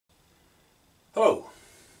Hello.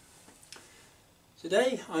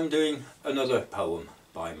 Today I'm doing another poem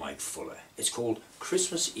by Mike Fuller. It's called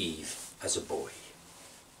Christmas Eve as a Boy.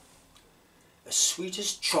 As sweet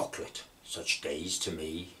as chocolate, such days to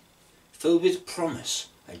me, filled with promise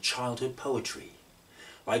and childhood poetry,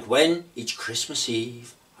 like when each Christmas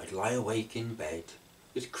Eve I'd lie awake in bed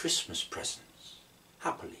with Christmas presents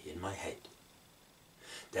happily in my head.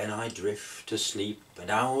 Then I'd drift to sleep, and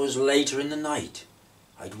hours later in the night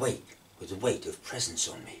I'd wake with the weight of presents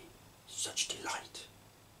on me, such delight.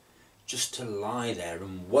 Just to lie there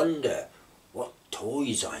and wonder what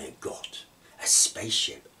toys I had got. A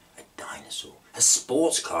spaceship, a dinosaur, a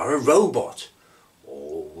sports car, a robot.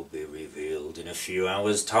 All will be revealed in a few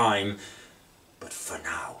hours' time. But for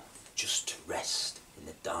now, just to rest in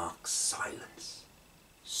the dark silence,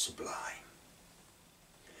 sublime.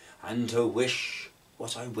 And to wish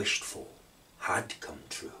what I wished for had come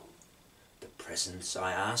true. The presents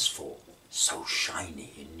I asked for, so shiny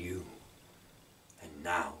and new. And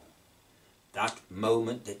now, that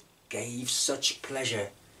moment that gave such pleasure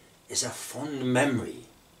is a fond memory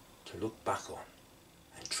to look back on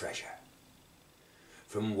and treasure.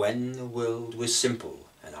 From when the world was simple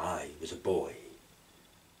and I was a boy,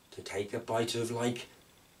 to take a bite of like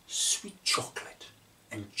sweet chocolate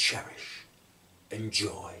and cherish,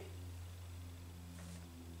 enjoy.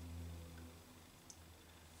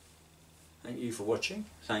 Thank you for watching,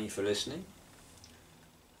 thank you for listening.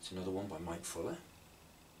 It's another one by Mike Fuller.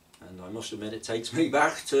 And I must admit it takes me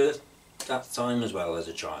back to that time as well as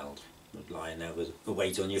a child. Lying there with the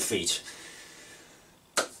weight on your feet.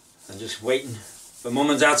 And just waiting for Mum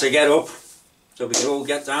and Dad to get up so we could all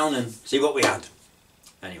get down and see what we had.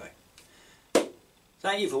 Anyway,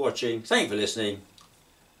 thank you for watching, thank you for listening.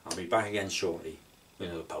 I'll be back again shortly with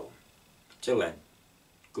another poem. Till then,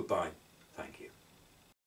 goodbye.